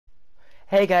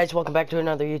Hey guys, welcome back to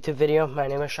another YouTube video. My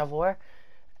name is Shovelware,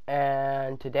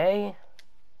 and today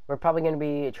we're probably going to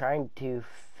be trying to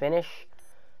finish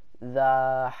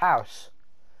the house.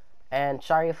 And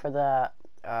sorry for the,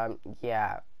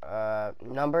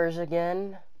 numbers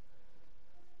again.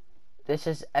 This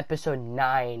is episode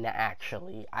 9,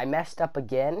 actually. I messed up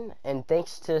again, and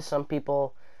thanks to some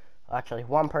people, actually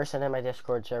one person in my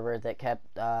Discord server that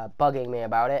kept bugging me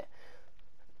about it,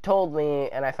 told me,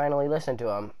 and I finally listened to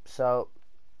him. So,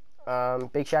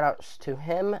 big shout outs to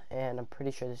him, and I'm pretty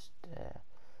sure this,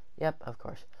 yep, of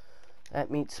course,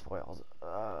 that meat spoiled,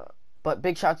 but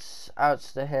big shouts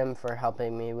outs to him for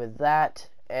helping me with that,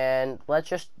 and let's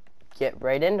just get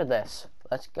right into this.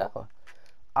 Let's go.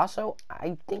 Also,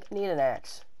 I think I need an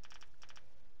axe.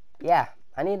 Yeah,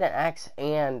 I need an axe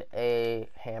and a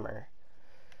hammer.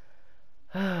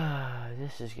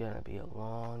 This is gonna be a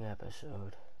long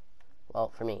episode. Well,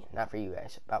 for me, not for you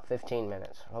guys. About 15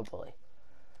 minutes, hopefully.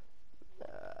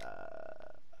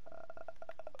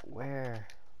 Where?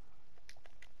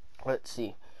 Let's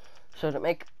see. So to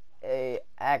make a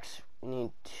axe, we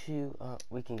need two.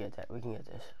 We can get that. We can get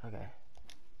this. Okay.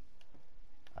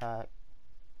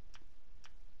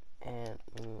 And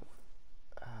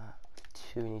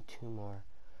two. We need two more.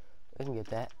 We can get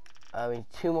that. We need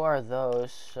two more of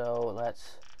those. So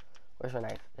let's. Where's my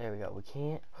knife? There we go. We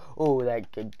can't. Oh,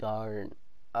 that good darn.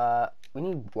 We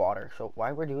need water. So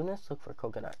while we're doing this, look for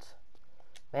coconuts.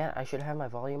 Man, I should have my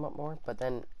volume up more, but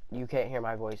then you can't hear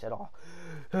my voice at all.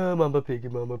 Mama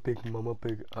pig, mama pig, mama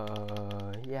pig.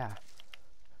 Yeah.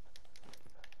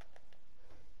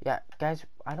 Yeah, guys,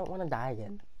 I don't want to die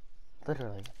again.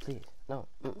 Literally, please. No.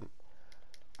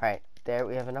 Alright, there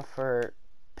we have enough for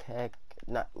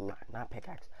not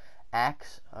pickaxe.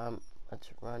 Axe. Let's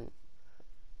run.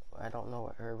 I don't know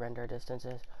what her render distance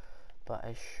is, but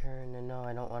I sure know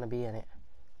I don't want to be in it.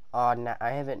 Oh, no,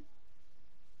 I haven't.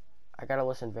 I gotta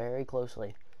listen very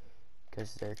closely,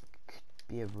 because there could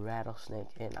be a rattlesnake,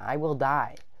 and I will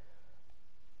die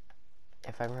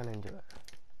if I run into it.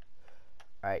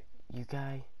 Alright,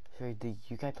 the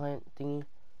yukai plant thingy,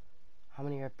 how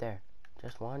many are up there?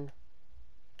 Just one?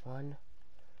 One?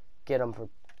 Get them for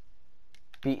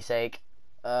Pete's sake.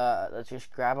 Let's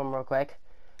just grab them real quick.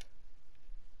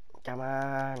 Come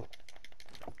on.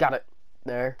 Got it.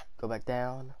 There. Go back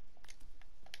down.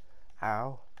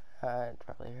 Ow. It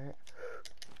probably hurt.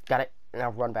 Got it. Now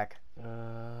run back.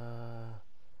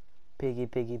 Piggy,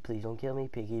 piggy, please don't kill me.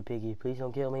 Piggy, piggy, please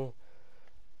don't kill me.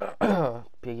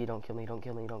 Piggy, don't kill me, don't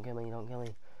kill me, don't kill me, don't kill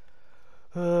me.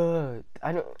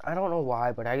 I don't know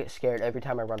why, but I get scared every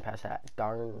time I run past that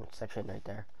darn section right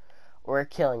there. We're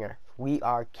killing her. We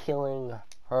are killing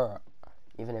her.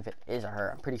 Even if it is a her,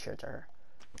 I'm pretty sure it's a her.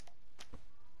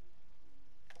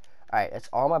 Alright, that's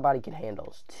all my body can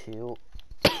handle is two.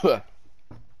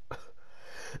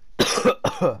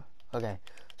 Okay,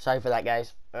 sorry for that,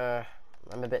 guys. I'm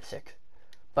a bit sick,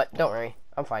 but don't worry,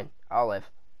 I'm fine. I'll live.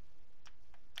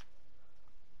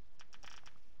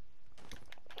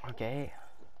 Okay,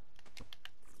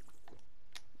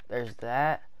 there's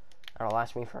that. That'll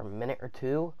last me for a minute or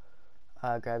two.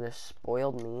 Grab this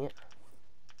spoiled meat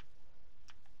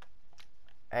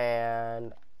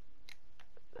and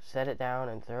set it down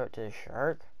and throw it to the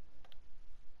shark.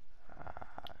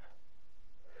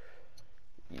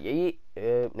 Yeet.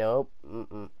 Nope.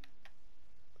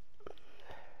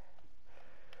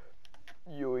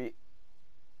 Yoy.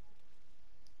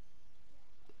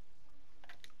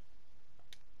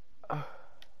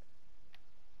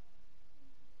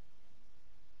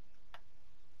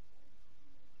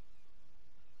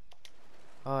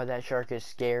 Oh, that shark is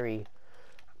scary.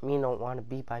 Me don't want to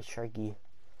be by Sharky.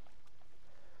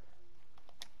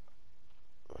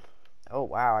 Oh,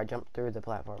 wow, I jumped through the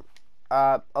platform.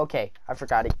 Okay, I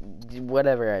forgot it.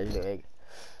 Whatever I was doing.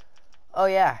 Oh,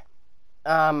 yeah.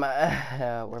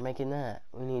 We're making that.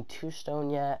 We need 2 stone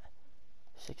yet.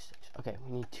 6. Okay,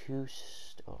 we need 2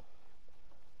 stone.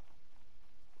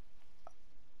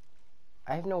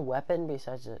 I have no weapon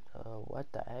besides it.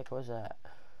 What the heck was that?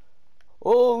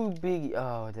 Oh, big.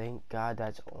 Oh, thank God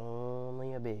that's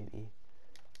only a baby.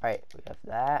 Alright, we have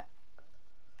that.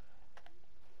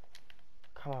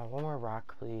 Come on, one more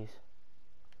rock, please.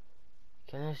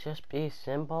 Can this just be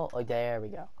simple? Oh, there we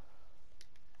go.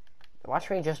 Watch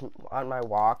me just on my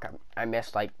walk. I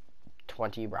missed like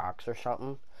 20 rocks or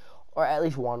something. Or at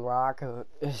least one rock.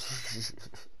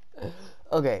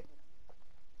 Okay.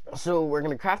 So we're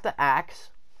going to craft the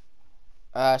axe.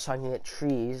 So I can get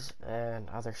trees and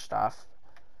other stuff.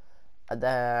 And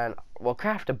then we'll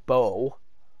craft a bow.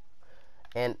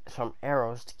 And some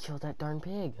arrows to kill that darn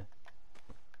pig.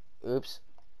 Oops.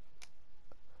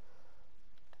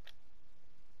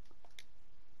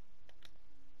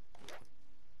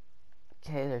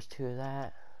 Okay, there's 2 of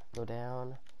that. Go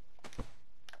down.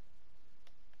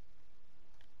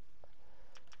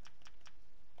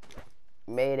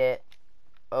 Made it.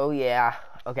 Oh yeah.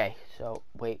 Okay, so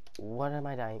wait, what am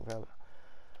I dying from?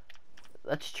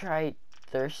 Let's try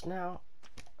thirst now.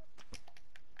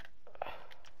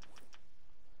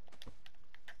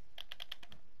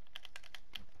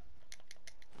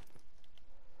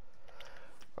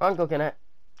 Wrong coconut.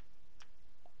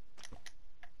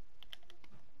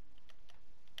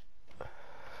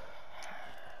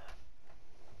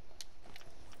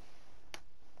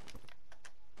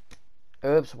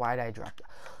 Oops, why did I drop that?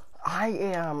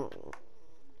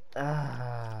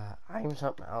 I'm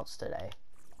something else today.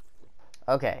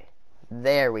 Okay,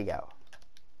 there we go.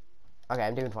 Okay,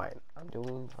 I'm doing fine. I'm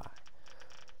doing fine.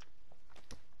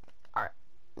 Alright,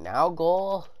 now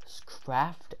goal is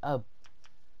craft a...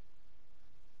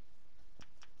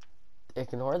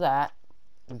 Ignore that.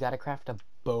 We gotta craft a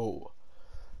bow.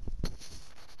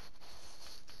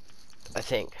 I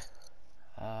think.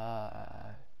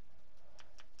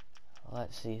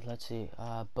 Let's see.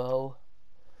 Bow.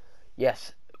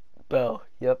 Yes, bow.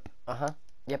 Yep.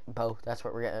 Yep, bow. That's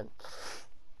what we're getting.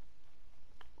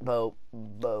 Bow.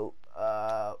 What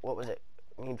was it?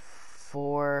 We need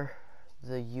 4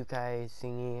 the Yukai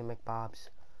thingy McBobs.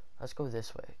 Let's go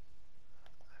this way.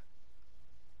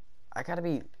 I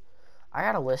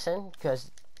gotta listen,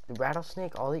 because the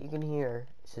rattlesnake, all that you can hear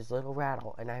is his little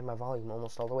rattle, and I have my volume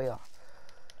almost all the way off.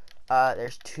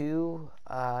 There's 2,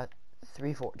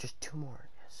 3, 4, just 2 more.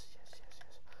 Yes.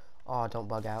 Oh, don't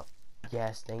bug out.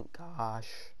 Yes, thank gosh.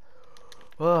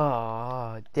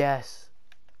 Oh, yes.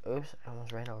 Oops, I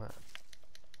almost ran over it.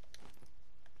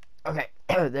 Okay,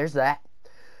 there's that.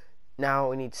 Now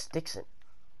we need sticks and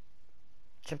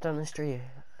chip down this tree.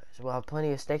 So we'll have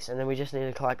plenty of sticks, and then we just need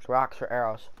to collect rocks for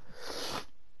arrows.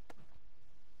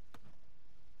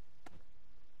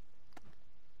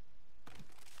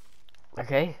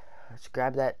 Okay, let's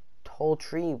grab that whole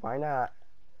tree. Why not?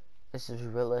 This is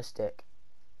realistic.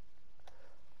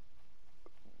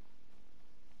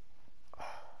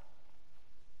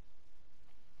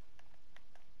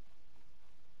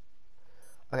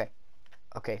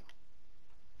 Okay.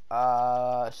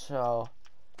 So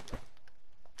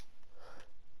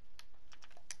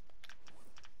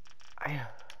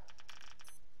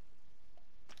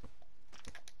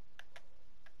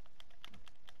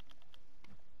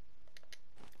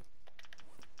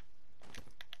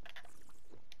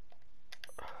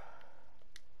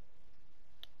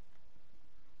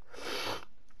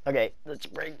okay, let's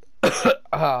bring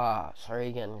sorry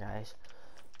again, guys.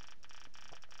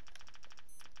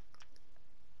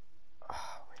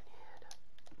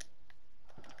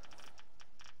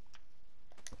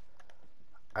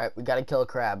 Alright, we gotta kill a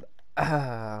crab.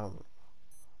 Come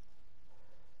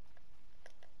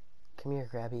here,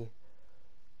 crabby.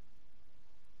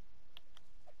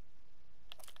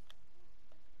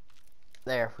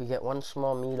 There, we get 1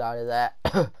 small meat out of that.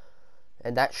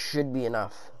 And that should be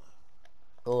enough.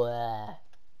 Blah.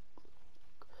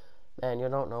 Man, you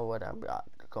don't know what I'm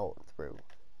going through.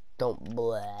 Don't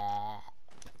blah.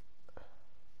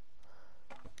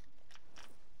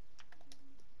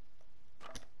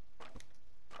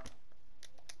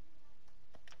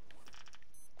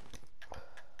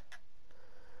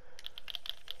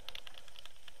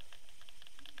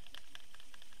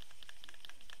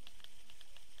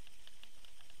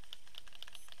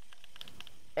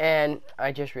 And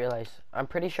I just realized, I'm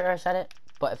pretty sure I said it,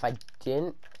 but if I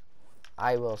didn't,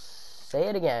 I will say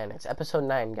it again. It's episode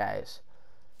 9, guys.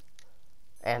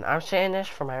 And I'm saying this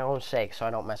for my own sake, so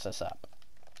I don't mess this up.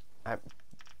 I'm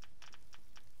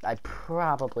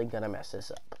probably gonna mess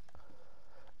this up.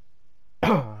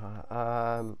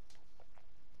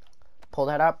 Pull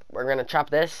that up. We're gonna chop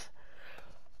this.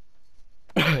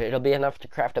 It'll be enough to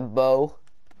craft a bow.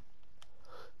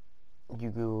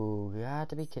 You got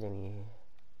to be kidding me.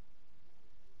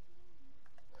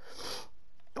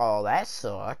 Oh, that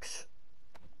sucks.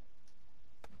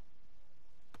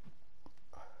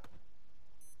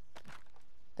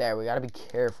 There, we gotta be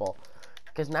careful.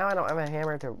 Because now I don't have a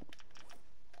hammer to...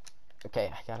 Okay,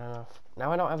 I got enough.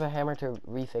 Now I don't have a hammer to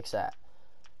refix that.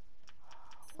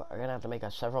 We're gonna have to make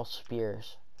several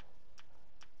spears.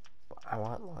 But I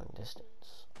want long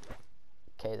distance.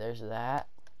 Okay, there's that.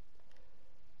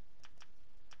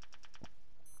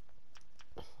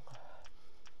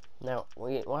 Now,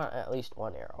 we want at least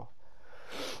 1 arrow.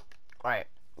 Alright,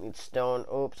 need stone.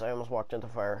 Oops, I almost walked into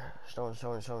fire. Stone.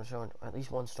 At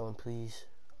least 1 stone, please.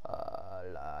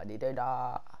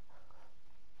 La-di-da-da.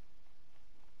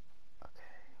 Okay.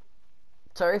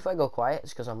 Sorry if I go quiet.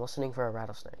 It's because I'm listening for a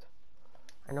rattlesnake.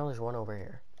 I know there's 1 over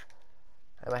here.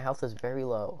 And my health is very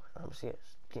low. I'm just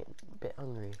getting a bit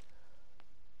hungry.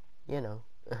 You know.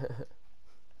 I'm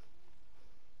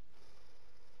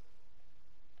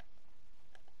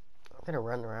gonna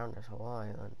run around this whole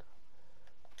island.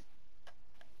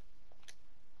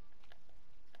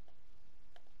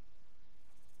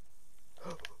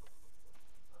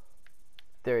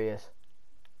 There he is.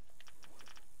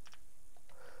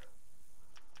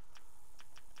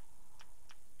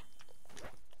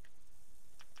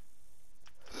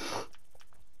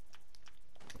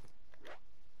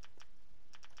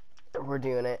 We're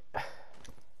doing it.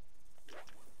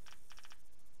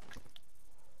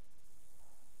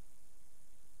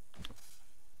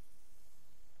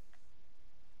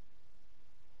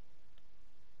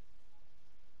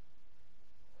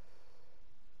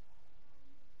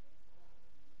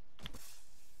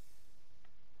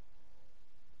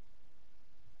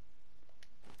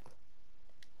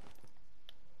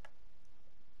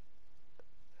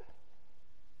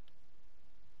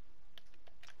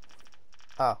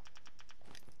 Oh.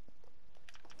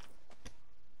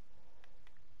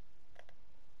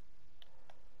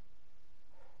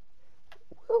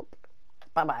 Whoop.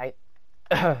 Bye-bye.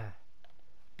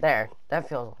 There. That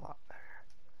feels a lot better.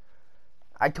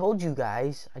 I told you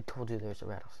guys. I told you there's a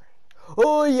rattlesnake.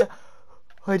 Oh, yeah.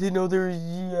 I didn't know there's...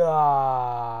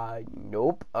 Yeah.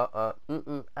 Nope.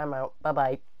 I'm out.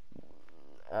 Bye-bye.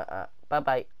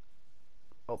 Bye-bye.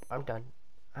 Oh, I'm done.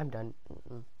 I'm done.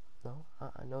 No.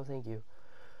 No, thank you.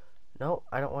 No,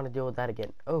 I don't want to deal with that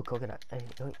again. Oh, coconut. Hey!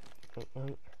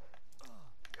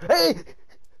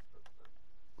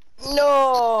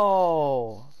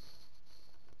 No!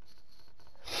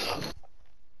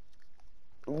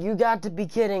 You got to be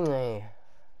kidding me.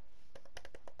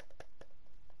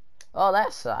 Oh,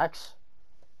 that sucks.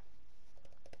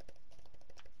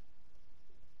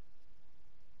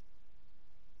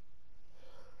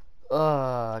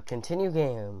 Continue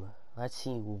game. Let's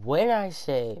see when I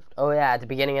saved. Oh yeah, at the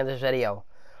beginning of this video.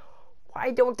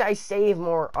 Why don't I save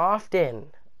more often?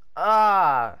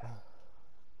 I'm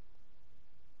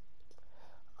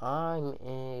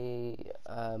a,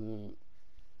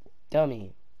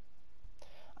 dummy.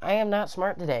 I am not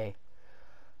smart today.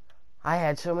 I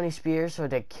had so many spears, so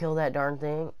to kill that darn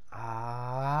thing. And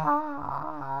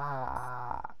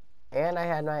I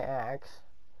had my axe,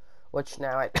 which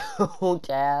now I don't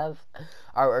have.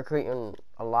 We're creating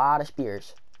a lot of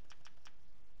spears.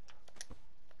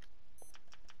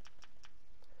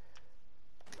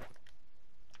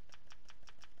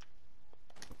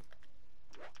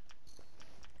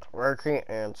 We're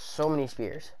creating so many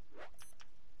spears.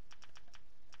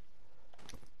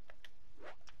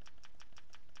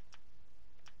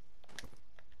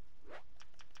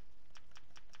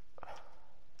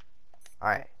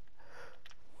 Alright.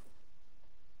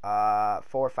 4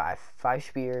 or 5. 5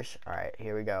 spears. Alright,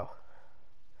 here we go.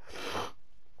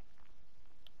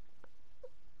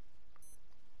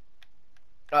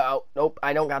 Uh-oh. Nope,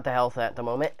 I don't got the health at the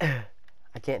moment.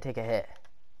 I can't take a hit.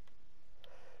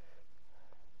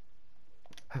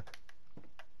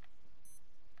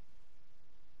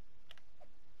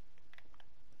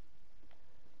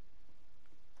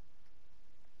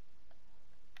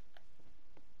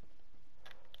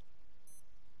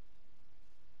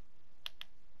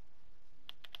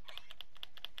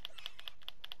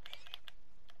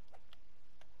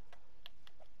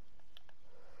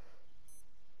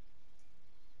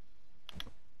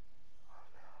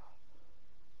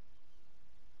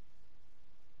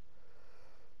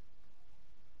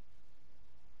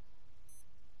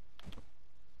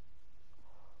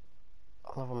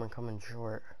 All of them are coming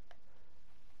short.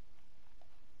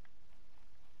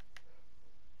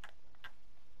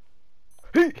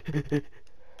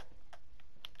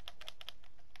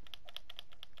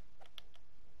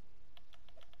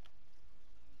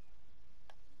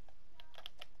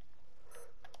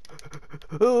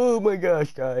 Oh my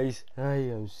gosh, guys. I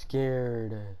am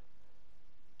scared.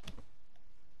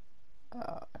 I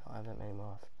don't have that many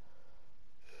moths.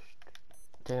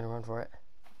 They're gonna run for it.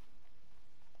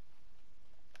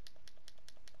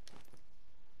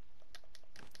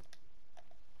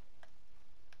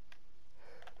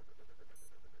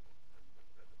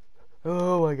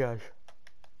 Oh my gosh.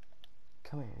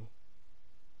 Come here.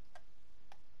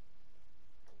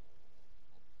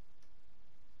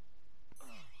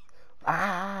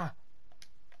 Ah!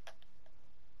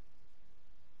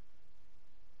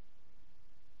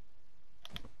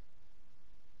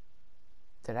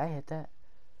 Did I hit that?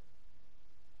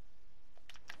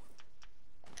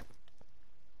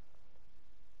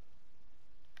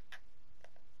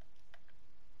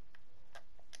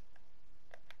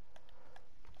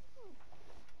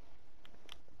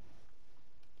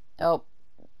 Help.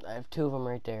 I have 2 of them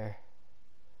right there.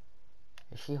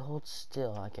 If she holds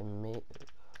still, I can make...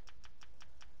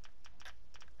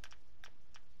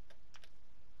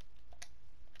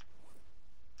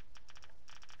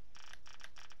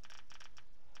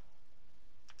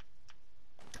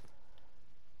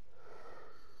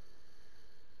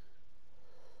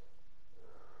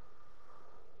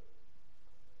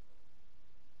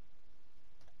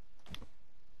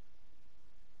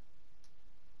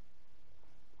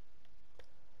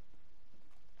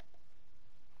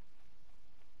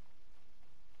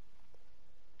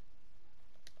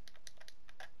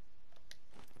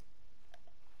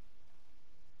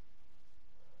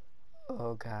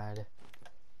 Oh God.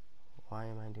 Why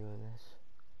am I doing this?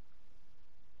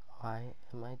 Why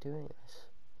am I doing this?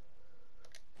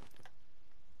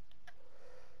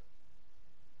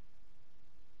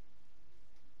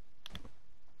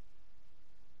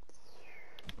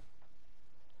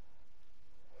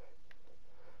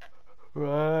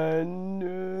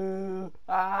 Run!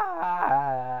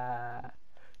 Ah!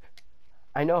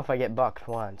 I know if I get bucked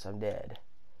once, I'm dead.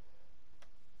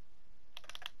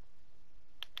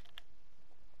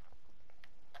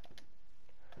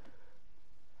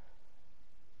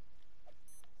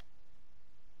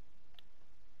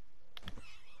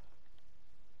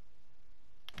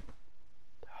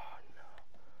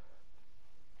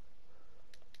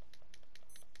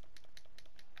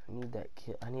 I need that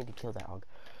kill. I need to kill that hog.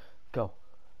 Go.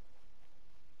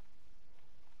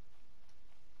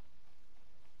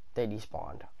 They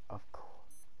despawned. Of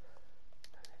course.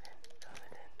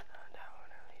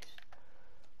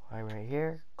 I'm right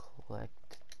here. Collect.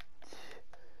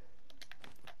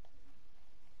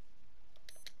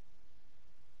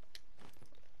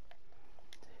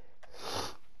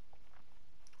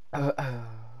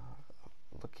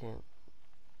 Looking.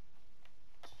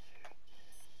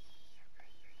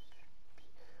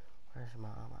 Where's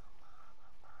Mama?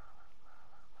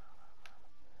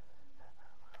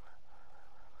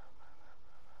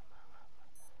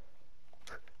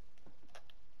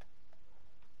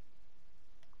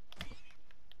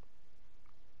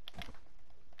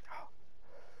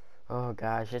 Oh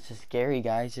gosh, this is scary,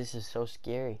 guys. This is so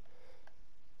scary.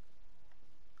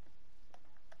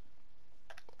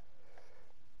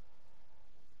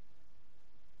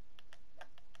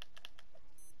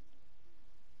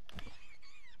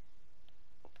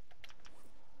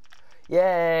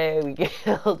 Yay, we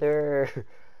killed her.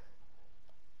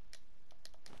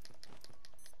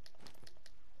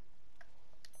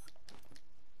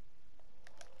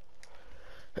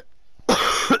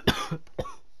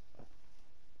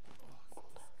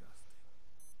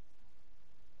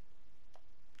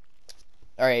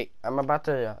 Alright, I'm about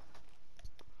to...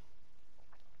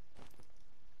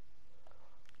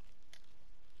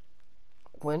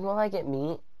 When will I get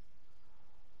meat?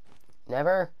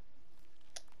 Never?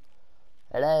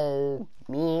 Hello?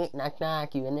 Meat? Knock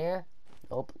knock, you in there?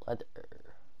 Nope, leather.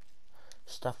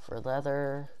 Stuff for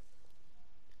leather.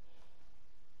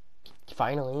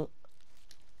 Finally.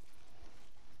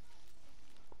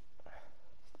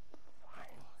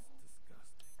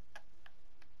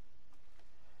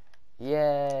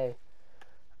 Yay.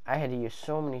 I had to use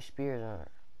so many spears on her.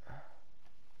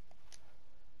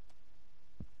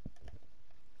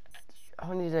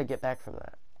 How did I get back from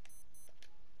that?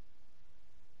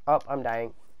 Oh, I'm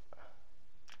dying.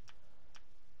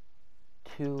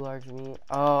 2 large meat.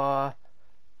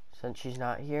 Since she's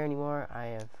not here anymore, I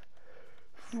am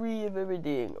free of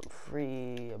everything. I'm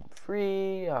free. I'm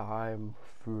free. I'm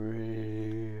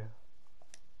free.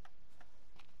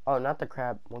 Oh, not the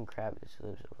crab. One crab just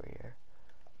lives over here.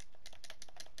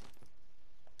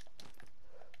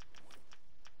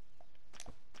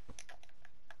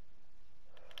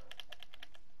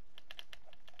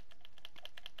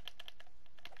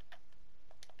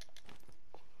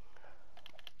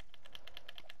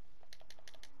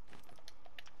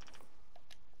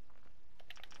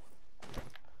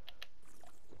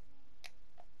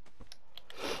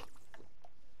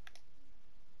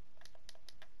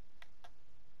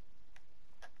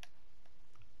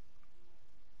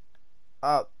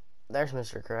 Oh, there's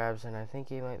Mr. Krabs, and I think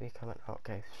he might be coming.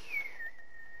 Okay.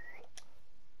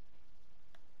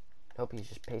 Nope, he's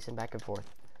just pacing back and forth.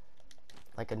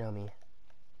 Like a nummy.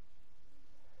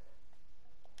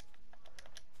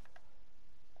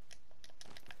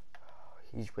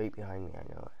 He's right behind me, I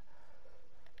know it.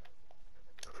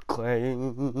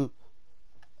 Clang.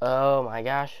 Oh my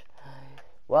gosh.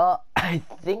 Well, I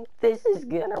think this is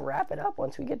gonna wrap it up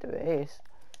once we get to base.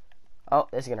 Oh,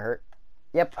 this is gonna hurt.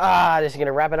 Yep, this is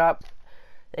gonna wrap it up.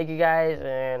 Thank you guys,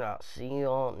 and I'll see you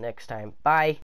all next time. Bye.